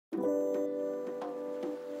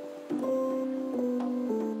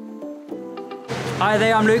Hi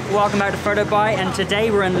there, I'm Luke, welcome back to PhotoBite, and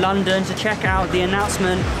today we're in London to check out the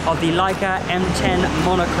announcement of the Leica M10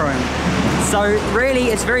 Monochrom. So really,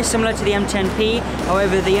 it's very similar to the M10P,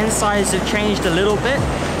 however the insides have changed a little bit.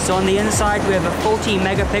 So on the inside we have a 40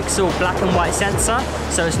 megapixel black and white sensor,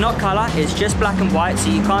 so it's not color, it's just black and white,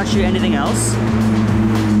 so you can't shoot anything else.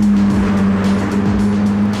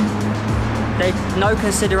 There's no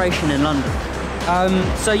consideration in London.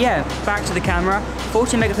 So yeah, back to the camera.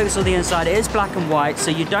 40 megapixels on the inside, it is black and white,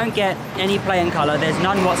 so you don't get any play in color, there's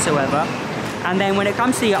none whatsoever. And then when it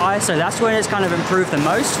comes to your ISO, that's when it's kind of improved the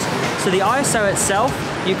most. So the ISO itself,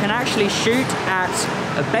 you can actually shoot at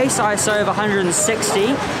a base ISO of 160,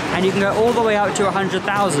 and you can go all the way up to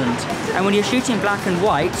 100,000. And when you're shooting black and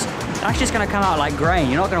white, it's actually just going to come out like grain.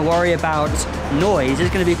 You're not going to worry about noise,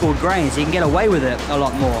 it's going to be called grain, so you can get away with it a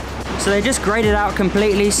lot more. So they just graded out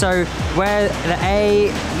completely, so where the A,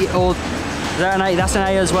 or that's an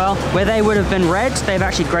A as well, where they would have been red, they've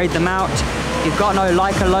actually graded them out. You've got no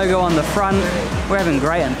Leica logo on the front. We're having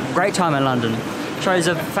great time in London. Shows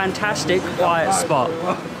a fantastic quiet spot,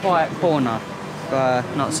 quiet corner, but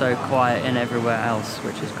not so quiet in everywhere else,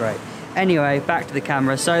 which is great. Anyway, back to the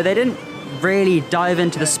camera. So they didn't really dive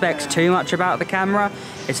into the specs too much about the camera.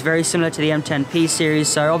 It's very similar to the M10P series,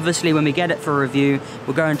 so obviously when we get it for review,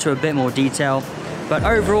 we'll go into a bit more detail. But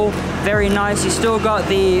overall, very nice. You still got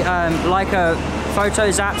the Leica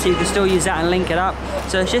Photos app, so you can still use that and link it up.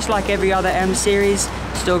 So it's just like every other M series,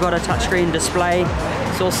 still got a touchscreen display.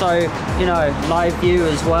 It's also, you know, live view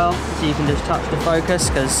as well, so you can just touch the focus,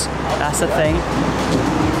 because that's the thing.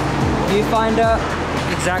 Viewfinder,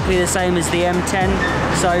 exactly the same as the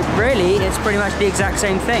M10, so really it's pretty much the exact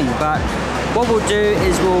same thing. But what we'll do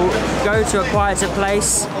is we'll go to a quieter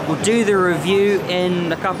place, we'll do the review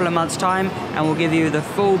in a couple of months' time, and we'll give you the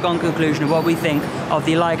full gone conclusion of what we think of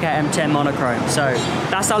the Leica M10 Monochrome. So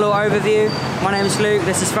that's our little overview. My name is Luke,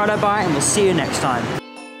 this is PhotoBite, and we'll see you next time.